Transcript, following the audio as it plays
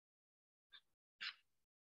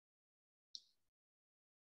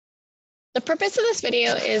The purpose of this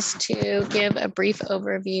video is to give a brief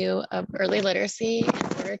overview of early literacy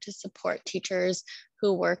in order to support teachers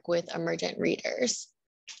who work with emergent readers.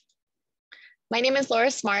 My name is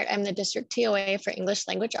Laura Smart. I'm the District TOA for English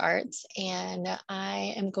Language Arts, and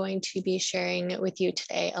I am going to be sharing with you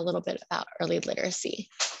today a little bit about early literacy.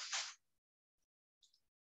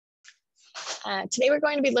 Today we're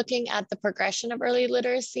going to be looking at the progression of early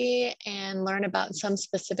literacy and learn about some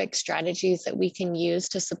specific strategies that we can use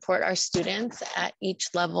to support our students at each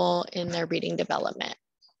level in their reading development.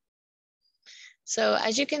 So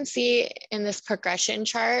as you can see in this progression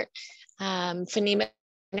chart, phonemic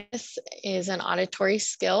is an auditory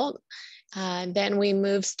skill. Then we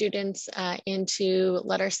move students into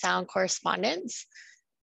letter sound correspondence,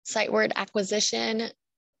 sight word acquisition,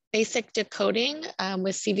 basic decoding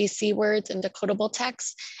with CVC words and decodable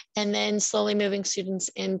text, and then slowly moving students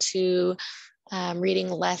into reading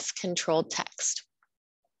less controlled text.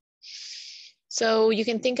 So you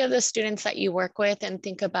can think of the students that you work with and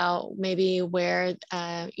think about maybe where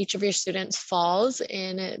each of your students falls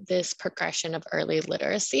in this progression of early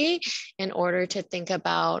literacy in order to think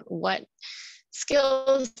about what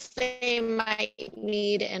skills they might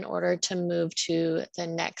need in order to move to the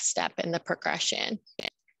next step in the progression.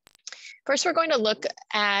 First, we're going to look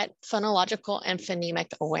at phonological and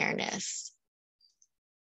phonemic awareness.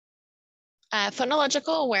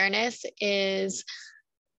 Phonological awareness is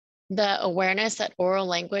the awareness that oral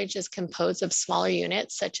language is composed of smaller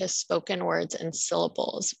units such as spoken words and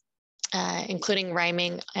syllables, including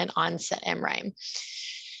rhyming and onset and rhyme.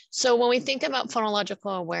 So when we think about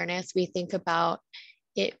phonological awareness, we think about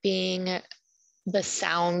it being the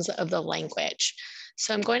sounds of the language.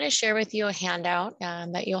 So I'm going to share with you a handout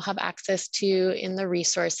that you'll have access to in the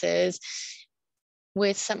resources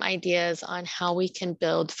with some ideas on how we can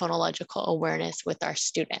build phonological awareness with our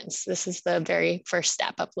students. This is the very first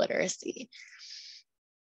step of literacy.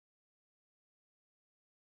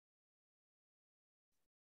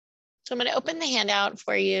 So I'm going to open the handout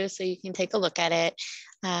for you so you can take a look at it.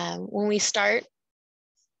 When we start,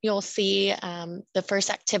 you'll see the first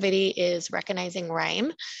activity is recognizing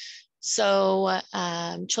rhyme. So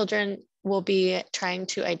children will be trying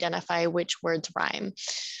to identify which words rhyme.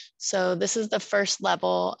 So this is the first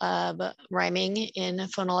level of rhyming in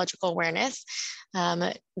phonological awareness,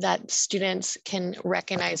 that students can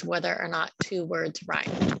recognize whether or not two words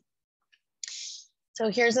rhyme. So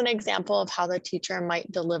here's an example of how the teacher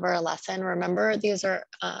might deliver a lesson. Remember, these are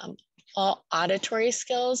all auditory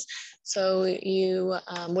skills. So you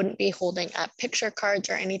wouldn't be holding up picture cards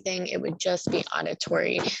or anything. It would just be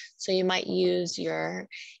auditory. So you might use your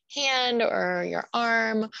hand or your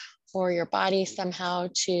arm or your body somehow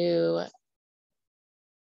to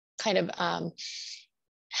kind of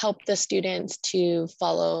help the students to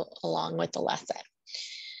follow along with the lesson.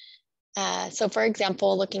 So for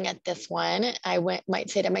example, looking at this one, I might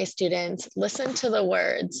say to my students, listen to the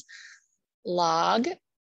words log,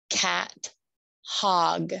 cat,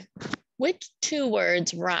 hog. Which two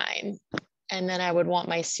words rhyme? And then I would want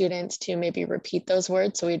my students to maybe repeat those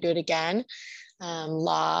words. So we do it again.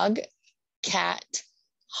 Log, cat,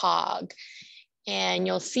 hog. And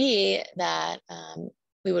you'll see that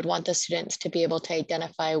we would want the students to be able to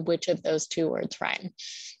identify which of those two words rhyme.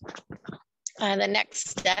 The next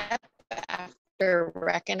step after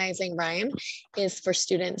recognizing rhyme is for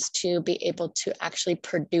students to be able to actually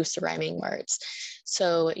produce rhyming words.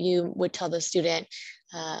 So you would tell the student,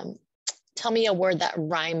 tell me a word that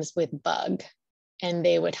rhymes with bug, and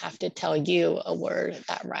they would have to tell you a word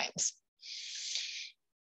that rhymes.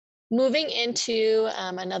 Moving into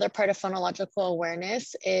another part of phonological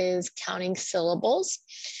awareness is counting syllables.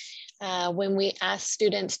 When we ask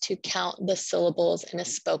students to count the syllables in a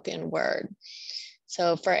spoken word.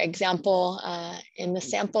 So for example, in the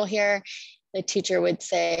sample here, the teacher would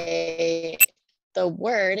say, the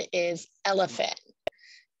word is elephant.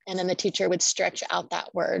 And then the teacher would stretch out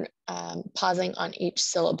that word, pausing on each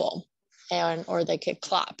syllable, or they could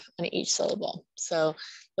clap on each syllable. So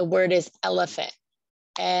the word is elephant,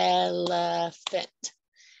 elephant.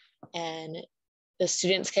 And the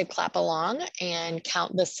students could clap along and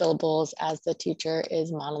count the syllables as the teacher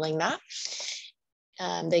is modeling that.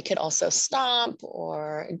 They could also stomp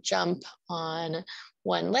or jump on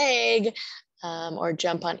one leg or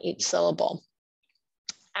jump on each syllable.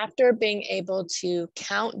 After being able to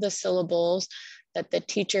count the syllables that the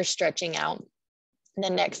teacher's stretching out, the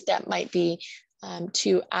next step might be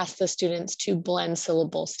to ask the students to blend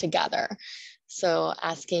syllables together. So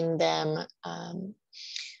asking them,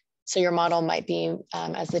 so your model might be,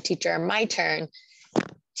 as the teacher, my turn,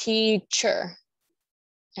 teacher.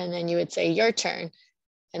 And then you would say your turn,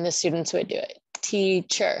 and the students would do it,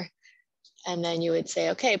 teacher. And then you would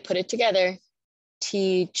say, okay, put it together,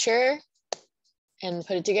 teacher, and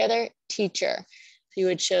put it together, teacher. So you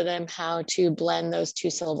would show them how to blend those two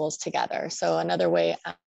syllables together. So another way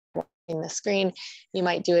in the screen, you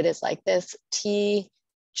might do it as like this,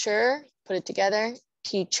 teacher, put it together,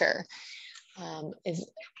 teacher, is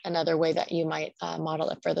another way that you might model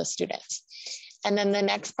it for the students. And then the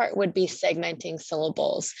next part would be segmenting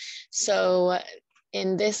syllables. So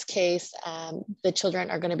in this case, the children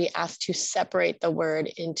are going to be asked to separate the word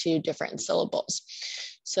into different syllables.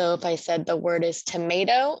 So if I said the word is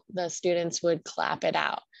tomato, the students would clap it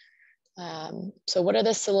out. So what are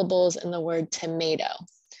the syllables in the word tomato?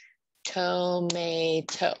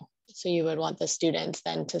 Tomato. So you would want the students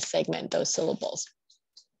then to segment those syllables.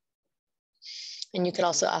 And you could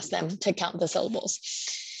also ask them to count the syllables.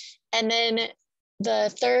 And then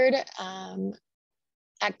the third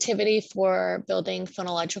activity for building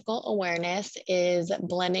phonological awareness is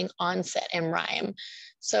blending onset and rhyme.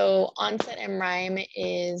 So onset and rhyme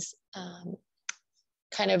is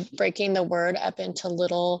kind of breaking the word up into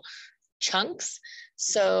little chunks.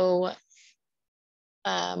 So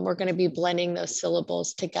we're going to be blending those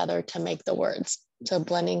syllables together to make the words. So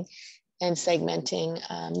blending and segmenting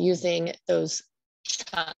using those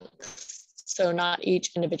chunks. So not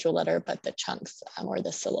each individual letter, but the chunks or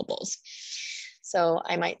the syllables. So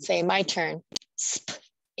I might say my turn, sp,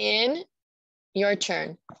 in, your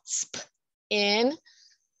turn, sp, in,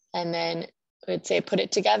 and then I would say put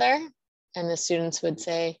it together, and the students would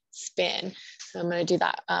say spin. So I'm going to do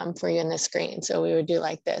that for you in the screen. So we would do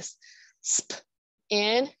like this, sp,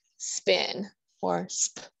 in, spin, or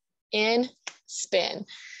sp, in, spin.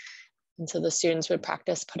 And so the students would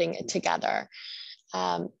practice putting it together.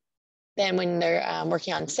 Then when they're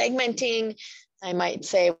working on segmenting, I might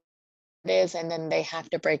say it is, and then they have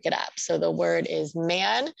to break it up. So the word is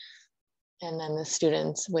man, and then the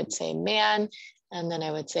students would say man, and then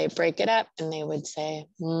I would say break it up, and they would say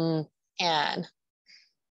an.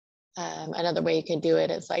 Another way you can do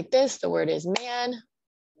it is like this. The word is man.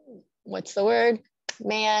 What's the word?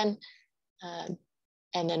 Man.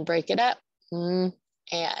 And then break it up,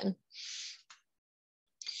 an.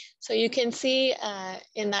 So you can see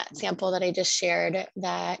in that sample that I just shared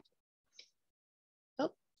that,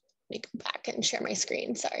 oh, let me go back and share my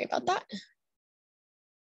screen. Sorry about that.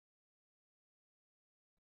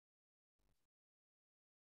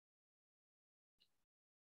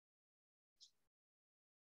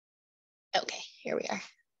 Okay, here we are.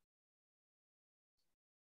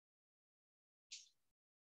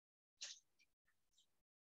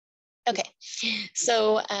 Okay,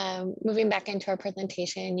 so moving back into our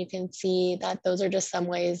presentation, you can see that those are just some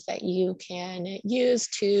ways that you can use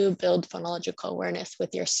to build phonological awareness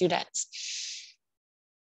with your students.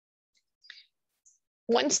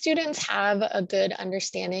 Once students have a good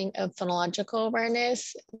understanding of phonological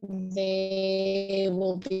awareness, they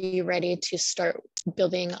will be ready to start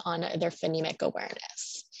building on their phonemic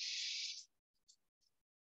awareness.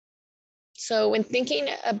 So when thinking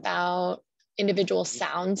about individual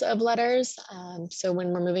sounds of letters. So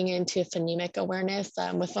when we're moving into phonemic awareness,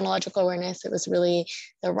 with phonological awareness, it was really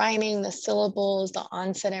the rhyming, the syllables, the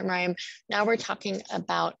onset and rhyme. Now we're talking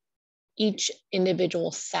about each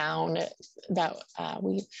individual sound that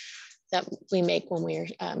we make when we're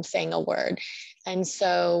saying a word. And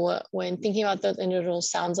so when thinking about those individual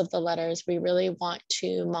sounds of the letters, we really want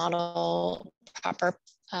to model proper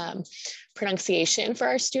pronunciation for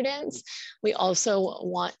our students. We also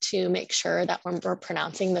want to make sure that when we're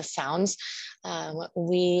pronouncing the sounds,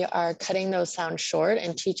 we are cutting those sounds short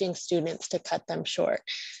and teaching students to cut them short.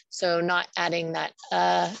 So not adding that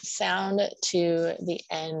sound to the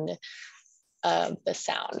end of the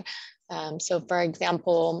sound. So for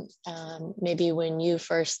example, maybe when you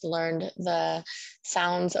first learned the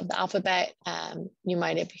sounds of the alphabet, you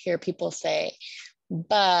might hear people say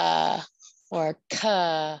ba or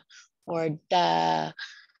ka or da.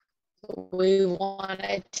 We want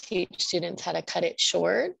to teach students how to cut it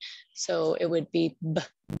short. So it would be b,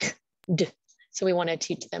 k, d. So we want to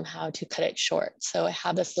teach them how to cut it short. So I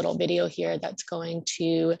have this little video here that's going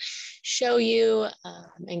to show you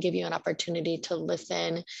and give you an opportunity to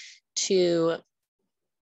listen to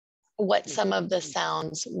what some of the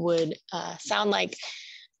sounds would sound like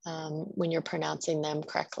when you're pronouncing them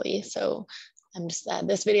correctly. So I'm just,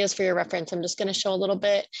 this video is for your reference. I'm just going to show a little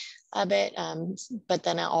bit of it, but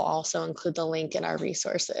then I'll also include the link in our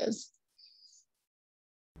resources.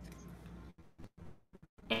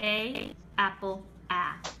 A, apple,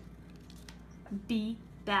 a. B,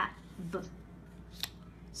 bat, b.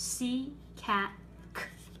 C, cat, k.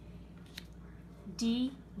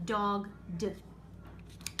 D, dog, d.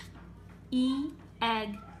 E,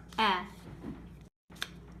 egg, f.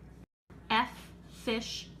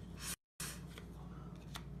 fish,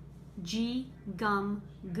 G, gum,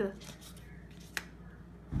 g,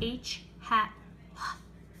 H, hat,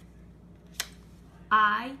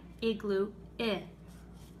 I, igloo, I,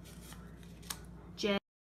 J,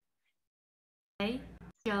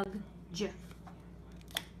 jug, j.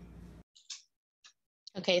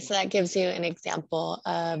 Okay, so that gives you an example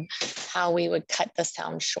of how we would cut the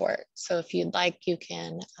sound short. So if you'd like, you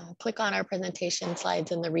can click on our presentation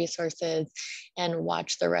slides and the resources and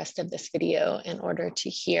watch the rest of this video in order to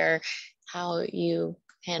hear how you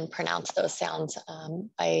can pronounce those sounds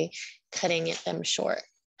by cutting them short.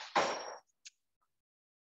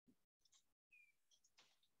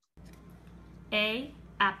 A,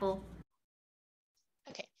 apple.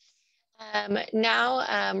 Okay.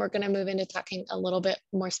 Now we're going to move into talking a little bit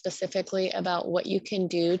more specifically about what you can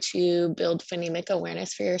do to build phonemic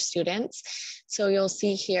awareness for your students. So you'll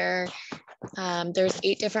see here, there's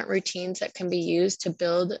 8 different routines that can be used to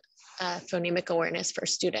build phonemic awareness for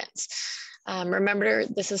students. Remember,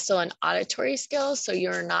 this is still an auditory skill, so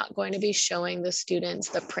you're not going to be showing the students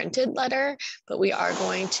the printed letter, but we are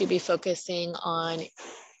going to be focusing on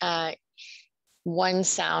one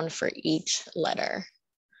sound for each letter.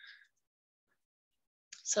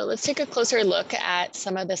 So let's take a closer look at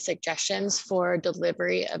some of the suggestions for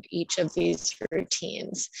delivery of each of these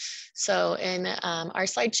routines. So in our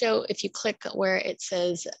slideshow, if you click where it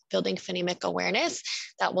says building phonemic awareness,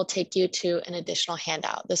 that will take you to an additional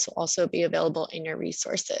handout. This will also be available in your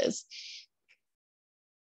resources.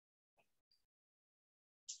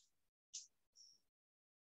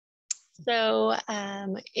 So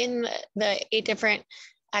in the 8 different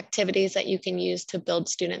activities that you can use to build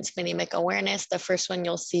students' phonemic awareness, the first one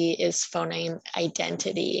you'll see is phoneme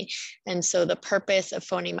identity. And so the purpose of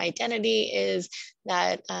phoneme identity is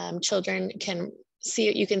that children can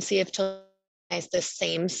see, you can see if children recognize the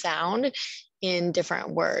same sound in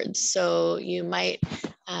different words. So you might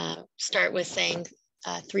start with saying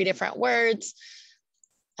 3 different words.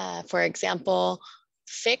 For example,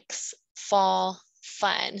 fix, fall,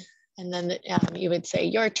 fun. And then you would say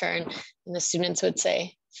your turn, and the students would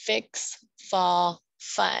say fix, fall,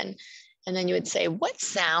 fun. And then you would say, what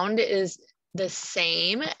sound is the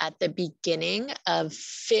same at the beginning of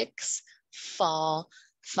fix, fall,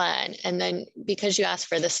 fun? And then because you asked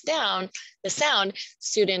for the sound,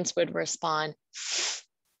 students would respond.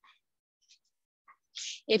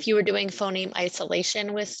 If you were doing phoneme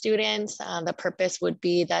isolation with students, the purpose would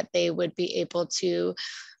be that they would be able to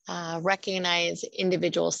recognize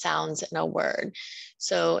individual sounds in a word.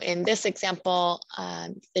 So in this example,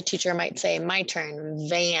 the teacher might say, my turn,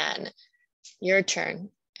 van, your turn.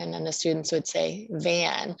 And then the students would say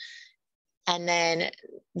van. And then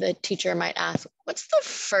the teacher might ask, what's the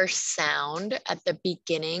first sound at the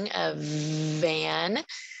beginning of van?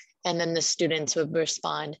 And then the students would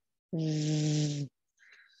respond, v.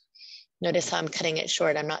 Notice how I'm cutting it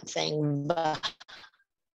short. I'm not saying but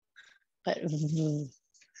v.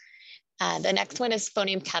 The next one is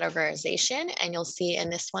phoneme categorization, and you'll see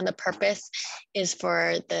in this one, the purpose is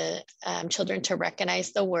for the children to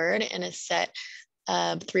recognize the word in a set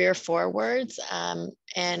of 3 or 4 words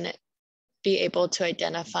and be able to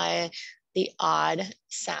identify the odd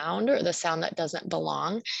sound or the sound that doesn't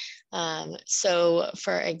belong. So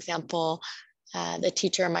for example, the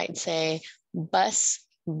teacher might say bus,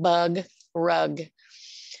 bug, rug.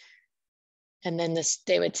 And then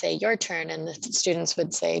they would say your turn, and the students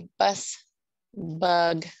would say bus,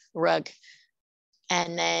 bug, rug.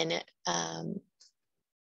 And then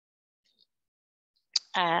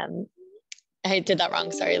I did that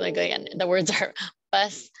wrong, sorry, let me go again. The words are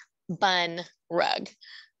bus, bun, rug.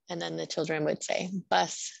 And then the children would say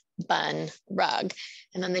bus, bun, rug.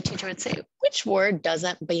 And then the teacher would say, which word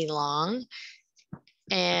doesn't belong?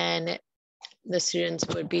 And the students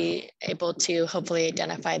would be able to hopefully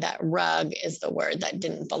identify that rug is the word that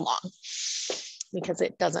didn't belong because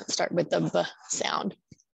it doesn't start with the B sound.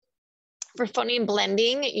 For phoneme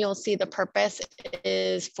blending, you'll see the purpose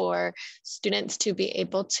is for students to be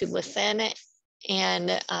able to listen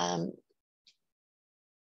and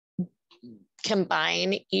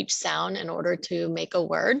combine each sound in order to make a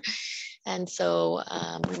word. And so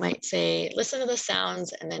we might say, listen to the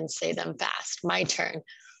sounds and then say them fast. My turn,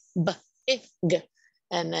 B, I, G.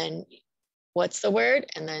 And then what's the word?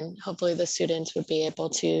 And then hopefully the students would be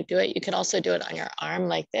able to do it. You can also do it on your arm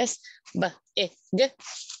like this, B, I, G,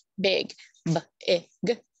 big, B, I,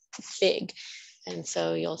 G, big. And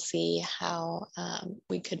so you'll see how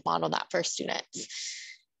we could model that for students.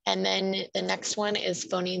 And then the next one is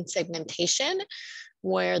phoneme segmentation.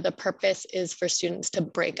 where the purpose is for students to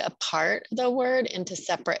break apart the word into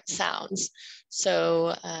separate sounds.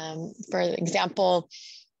 So for example,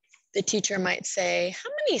 the teacher might say, how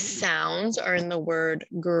many sounds are in the word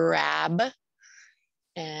grab?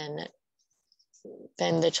 And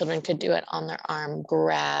then the children could do it on their arm,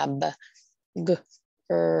 grab,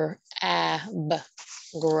 ab,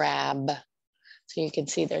 grab. So you can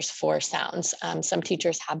see there's 4 sounds. Some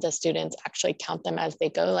teachers have the students actually count them as they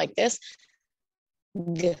go like this.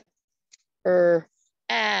 G,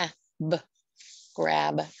 ab,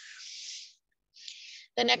 grab.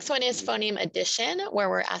 The next one is phoneme addition, where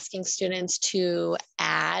we're asking students to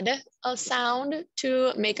add a sound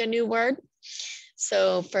to make a new word.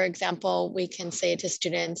 So for example, we can say to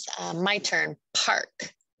students, my turn,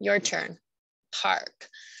 park, your turn, park.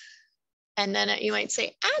 And then you might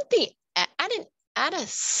say, add a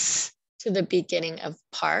s to the beginning of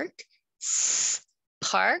park,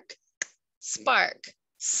 park, spark,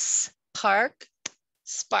 park,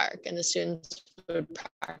 spark. And the students would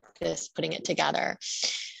practice putting it together.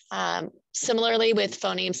 Similarly with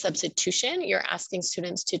phoneme substitution, you're asking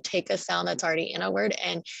students to take a sound that's already in a word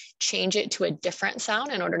and change it to a different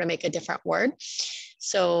sound in order to make a different word.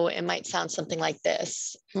 So it might sound something like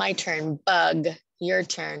this. My turn, bug, your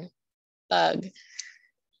turn, bug.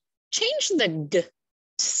 Change the g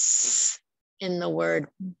in the word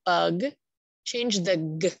bug. Change the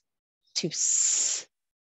g to s.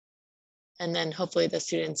 And then hopefully the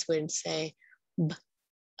students would say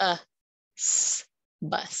s,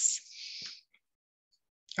 bus.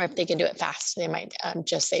 Or if they can do it fast, they might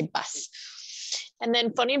just say bus. And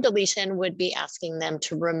then phoneme deletion would be asking them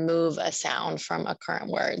to remove a sound from a current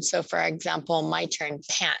word. So for example, my turn,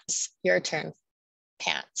 pants, your turn,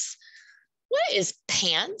 pants. What is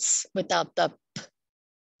pants without the p?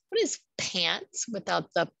 What is pants without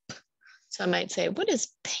the p? So I might say, what is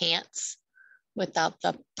pants without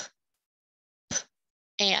the p?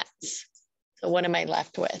 Ants. So what am I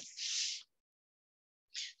left with?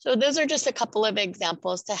 So those are just a couple of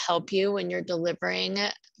examples to help you when you're delivering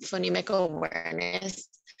phonemic awareness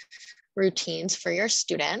routines for your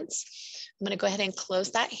students. I'm going to go ahead and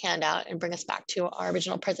close that handout and bring us back to our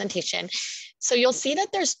original presentation. So you'll see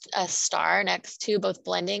that there's a star next to both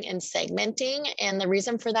blending and segmenting. And the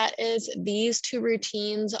reason for that is these 2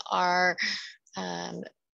 routines are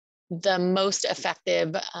the most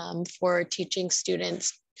effective for teaching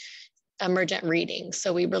students emergent reading.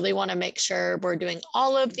 So we really want to make sure we're doing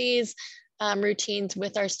all of these routines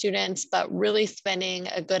with our students, but really spending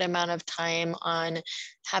a good amount of time on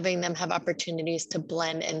having them have opportunities to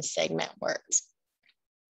blend and segment words.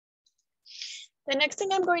 The next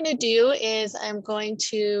thing I'm going to do is I'm going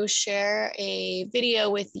to share a video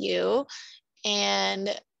with you,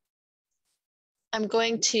 and I'm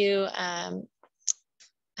going to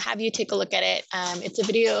have you take a look at it. It's a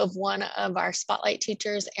video of one of our spotlight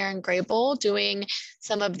teachers, Erin Grable, doing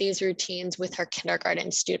some of these routines with her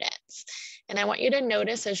kindergarten students. And I want you to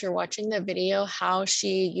notice as you're watching the video how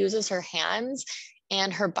she uses her hands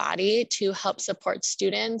and her body to help support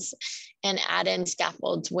students and add in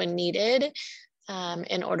scaffolds when needed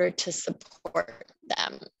in order to support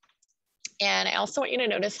them. And I also want you to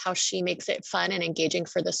notice how she makes it fun and engaging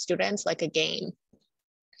for the students, like a game.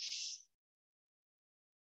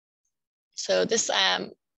 So this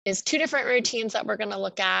is 2 different routines that we're going to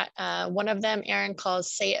look at. One of them Erin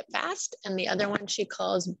calls Say It Fast, and the other one she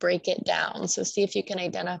calls Break It Down. So see if you can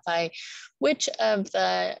identify which of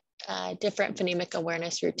the different phonemic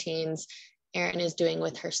awareness routines Erin is doing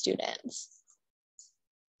with her students.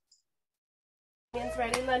 London's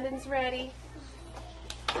ready, London's ready.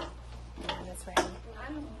 London's ready.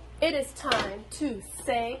 It is time to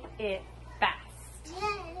say it fast.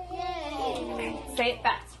 Okay, say it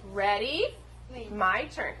fast. Ready? My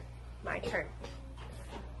turn. My turn.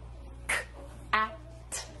 At.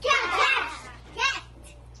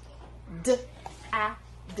 D. A.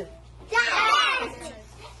 D.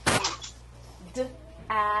 D.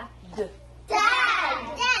 A. D.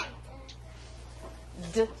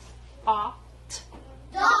 D. A.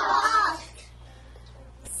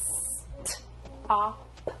 Up.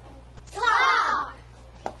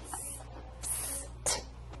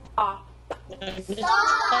 Up.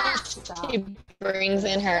 She brings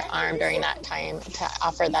in her arm during that time to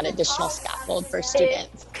offer that additional scaffold for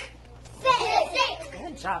students.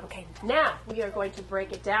 Good job. Okay, now we are going to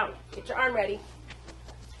break it down. Get your arm ready.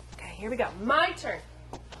 Okay, here we go. My turn.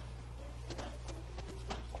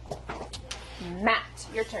 Matt,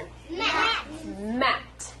 your turn.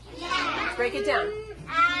 Matt. Let's break it down.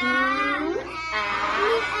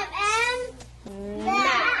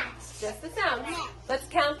 Matt. Just the sounds. Let's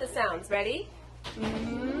count the sounds. Ready?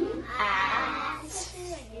 At.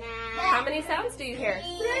 How many sounds do you hear?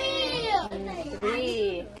 3.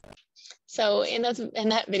 3. So in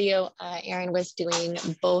that video, Erin was doing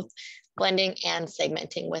both blending and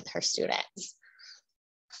segmenting with her students.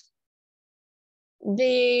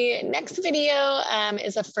 The next video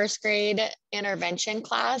is a first grade intervention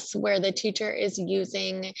class where the teacher is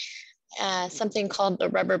using something called the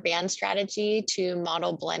rubber band strategy to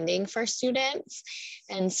model blending for students.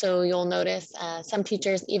 And so you'll notice some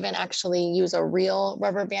teachers even actually use a real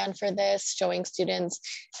rubber band for this, showing students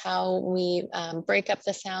how we break up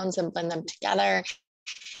the sounds and blend them together.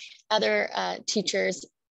 Other teachers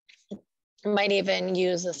might even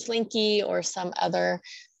use a slinky or some other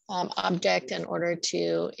object in order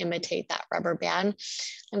to imitate that rubber band.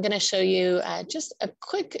 I'm going to show you just a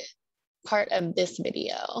quick part of this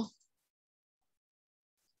video.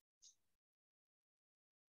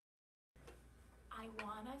 I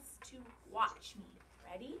want us to watch me.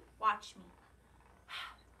 Ready? Watch me.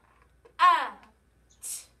 T.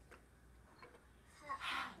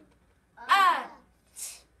 T.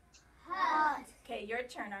 Okay, your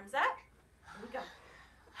turn. Arms up. Here we go.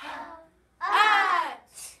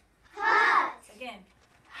 Again.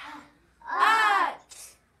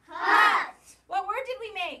 What word did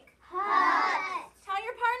we make? Tell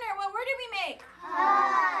your partner, what word did we make?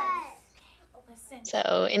 Listen.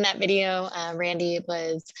 So in that video, Randy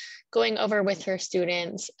was going over with her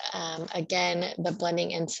students, again, the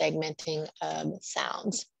blending and segmenting of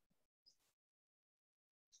sounds.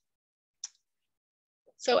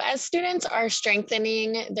 So as students are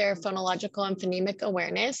strengthening their phonological and phonemic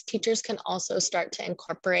awareness, teachers can also start to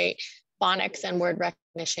incorporate phonics and word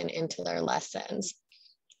recognition into their lessons.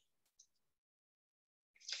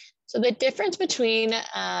 So the difference between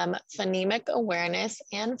phonemic awareness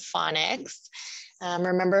and phonics,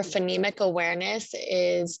 remember phonemic awareness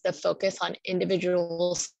is the focus on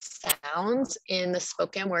individual sounds in the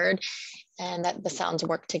spoken word and that the sounds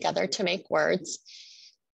work together to make words.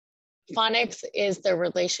 Phonics is the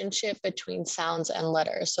relationship between sounds and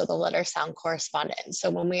letters, so the letter sound correspondence. So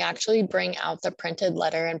when we actually bring out the printed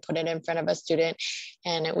letter and put it in front of a student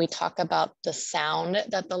and we talk about the sound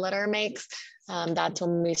that the letter makes, that's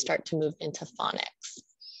when we start to move into phonics.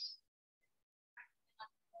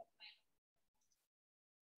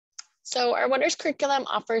 So our Wonders curriculum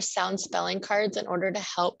offers sound spelling cards in order to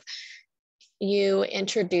help you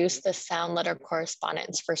introduce the sound letter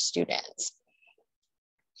correspondence for students.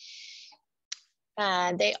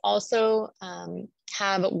 They also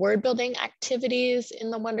have word building activities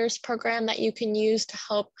in the Wonders program that you can use to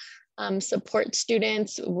help support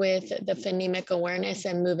students with the phonemic awareness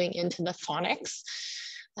and moving into the phonics.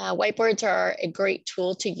 Whiteboards are a great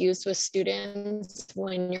tool to use with students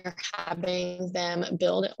when you're having them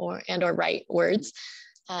build or write words.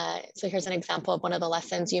 So here's an example of one of the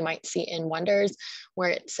lessons you might see in Wonders where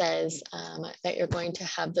it says that you're going to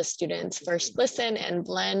have the students first listen and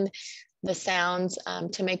blend the sounds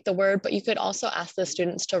to make the word, but you could also ask the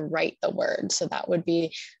students to write the word. So that would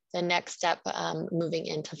be the next step moving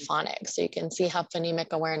into phonics. So you can see how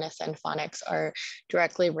phonemic awareness and phonics are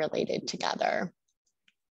directly related together.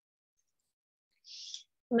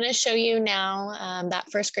 I'm going to show you now that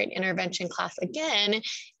first grade intervention class again,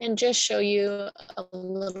 and just show you a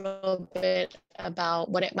little bit about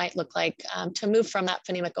what it might look like to move from that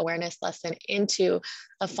phonemic awareness lesson into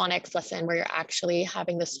a phonics lesson where you're actually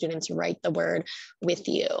having the students write the word with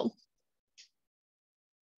you.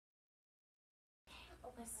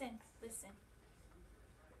 Listen.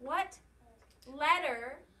 What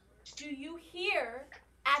letter do you hear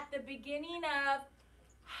at the beginning of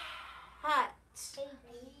hut? Tell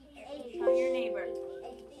your neighbor.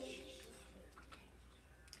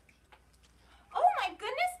 Oh my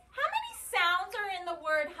goodness, how many sounds are in the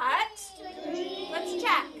word hut? 3. Let's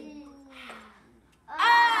check.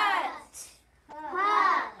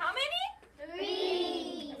 How many?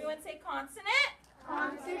 3. Everyone say consonant.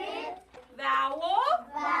 Consonant. Vowel.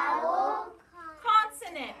 Vowel.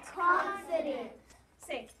 Consonant. Consonant.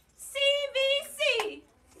 Say CVC.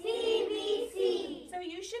 CVC. So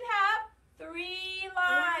you should have 3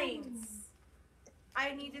 lines.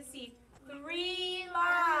 I need to see 3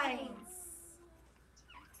 lines.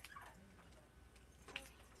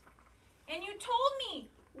 And you told me,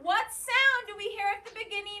 what sound do we hear at the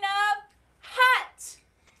beginning of hut?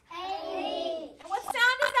 H. And what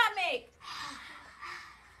sound does that make?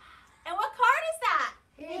 And what card is that?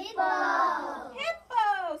 Hippo.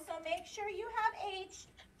 Hippo. So make sure you have H.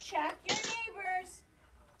 Check your neighbors.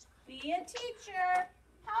 Be a teacher.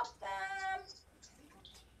 Help them.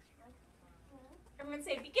 Everyone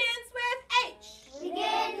say begins with H.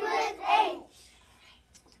 Begins with H.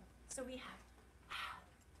 So we have,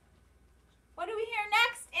 what do we hear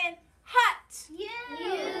next in hut?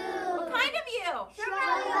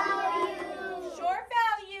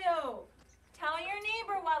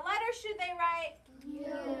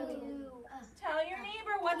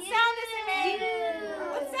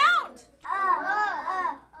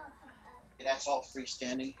 That's all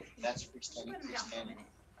freestanding. That's freestanding, Put 'em down for a freestanding.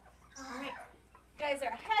 minute. All right. You guys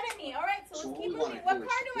are ahead of me. All right, so So let's what keep we want moving. to What do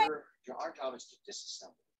part is do I? our job is to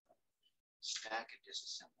disassemble. Stack and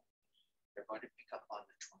disassemble. They're going to pick up on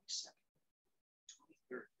the 22nd.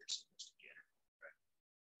 23rd, they're supposed to get it.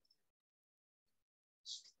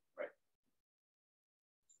 Right.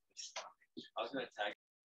 I was going to tag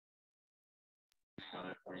on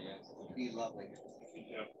it for you guys. It'd be lovely.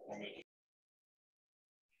 Yeah.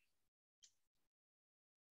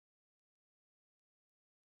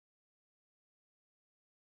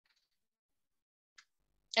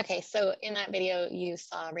 Okay, so in that video, you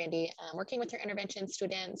saw Randy working with her intervention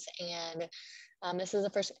students, and this is a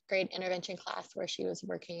first grade intervention class where she was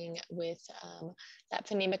working with that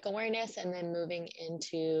phonemic awareness and then moving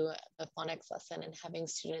into the phonics lesson and having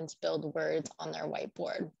students build words on their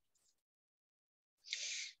whiteboard.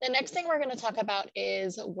 The next thing we're going to talk about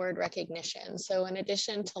is word recognition. So in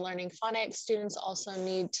addition to learning phonics, students also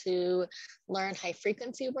need to learn high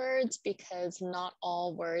frequency words because not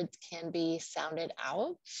all words can be sounded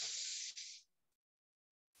out.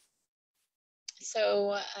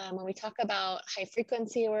 So when we talk about high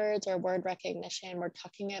frequency words or word recognition, we're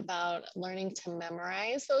talking about learning to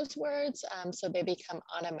memorize those words so they become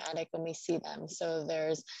automatic when we see them. So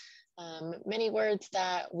there's many words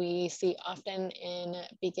that we see often in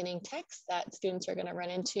beginning text that students are going to run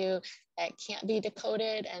into that can't be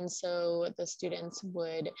decoded. And so the students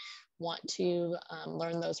would want to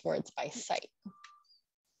learn those words by sight.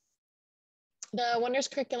 The Wonders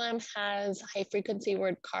curriculum has high frequency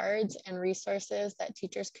word cards and resources that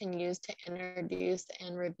teachers can use to introduce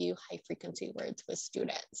and review high frequency words with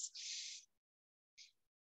students.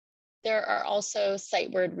 There are also sight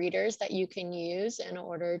word readers that you can use in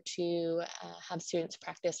order to have students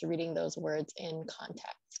practice reading those words in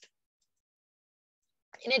context.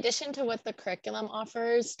 In addition to what the curriculum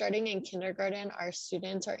offers, starting in kindergarten, our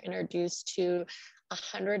students are introduced to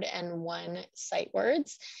 101 sight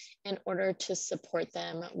words in order to support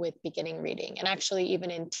them with beginning reading. And actually, even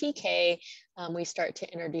in TK, we start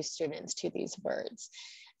to introduce students to these words.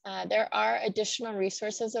 There are additional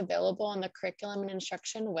resources available on the curriculum and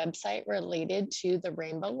instruction website related to the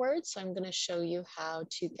rainbow words. So I'm going to show you how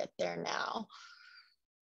to get there now.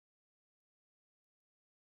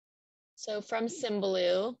 So from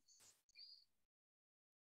Symbaloo,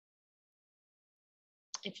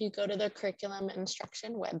 if you go to the curriculum and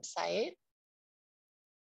instruction website,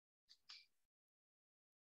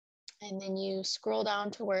 and then you scroll down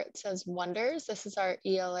to where it says Wonders, this is our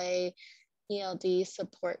ELA ELD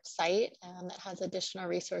support site that has additional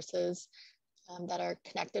resources that are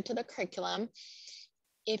connected to the curriculum.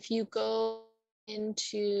 If you go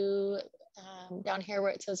into down here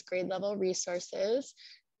where it says grade level resources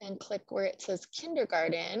and click where it says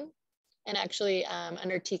kindergarten, and actually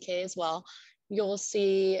under TK as well, you'll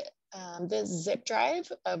see this zip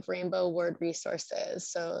drive of rainbow word resources.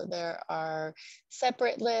 So there are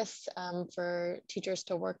separate lists for teachers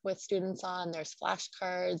to work with students on. There's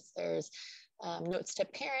flashcards, there's notes to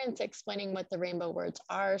parents explaining what the rainbow words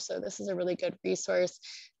are. So this is a really good resource.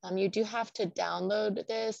 You do have to download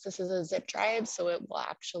this. This is a zip drive, so it will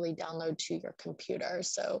actually download to your computer.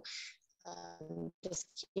 So just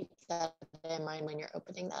keep that in mind when you're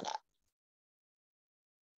opening that up.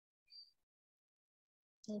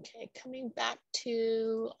 Okay, coming back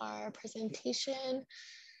to our presentation.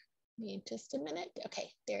 Need just a minute.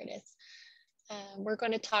 Okay, there it is. We're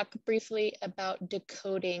going to talk briefly about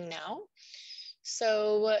decoding now.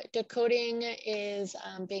 So decoding is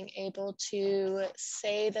being able to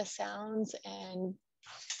say the sounds and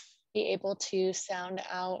be able to sound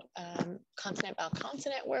out consonant vowel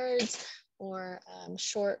consonant words or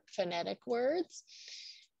short phonetic words.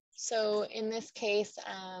 So in this case,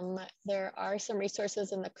 there are some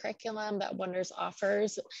resources in the curriculum that Wonders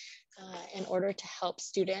offers in order to help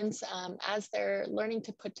students. As they're learning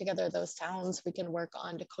to put together those sounds, we can work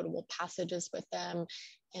on decodable passages with them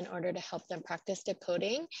in order to help them practice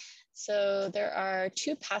decoding. So there are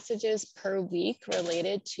 2 passages per week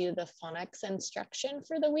related to the phonics instruction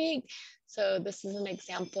for the week. So this is an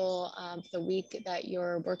example of the week that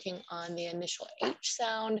you're working on the initial H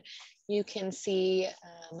sound. You can see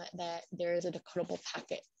that there is a decodable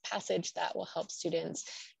passage that will help students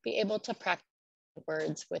be able to practice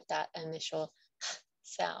words with that initial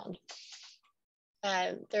sound.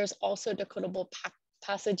 There's also decodable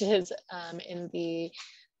passages in the,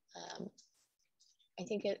 I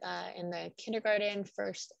think in the kindergarten,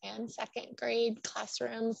 1st and 2nd grade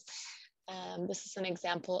classrooms. This is an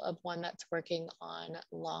example of one that's working on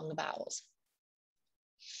long vowels.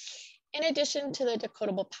 In addition to the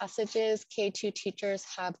decodable passages, K2 teachers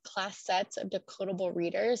have class sets of decodable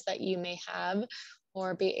readers that you may have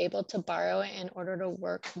or be able to borrow in order to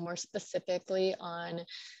work more specifically on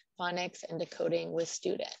phonics and decoding with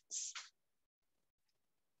students.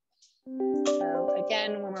 So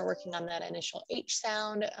again, when we're working on that initial H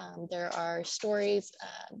sound, there are stories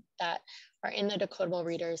that are in the decodable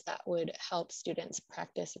readers that would help students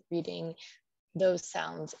practice reading those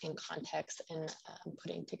sounds in context and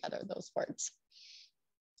putting together those words.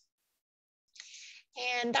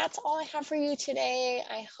 And that's all I have for you today.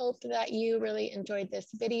 I hope that you really enjoyed this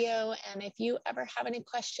video. And if you ever have any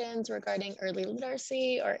questions regarding early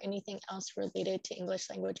literacy or anything else related to English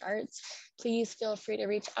language arts, please feel free to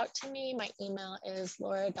reach out to me. My email is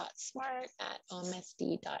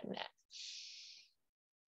laura.smart@omsd.net.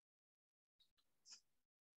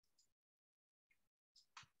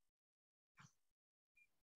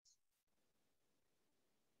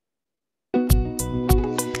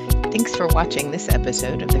 Thanks for watching this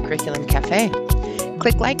episode of the Curriculum Cafe.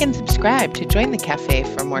 Click like and subscribe to join the cafe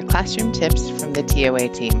for more classroom tips from the TOA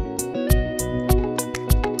team.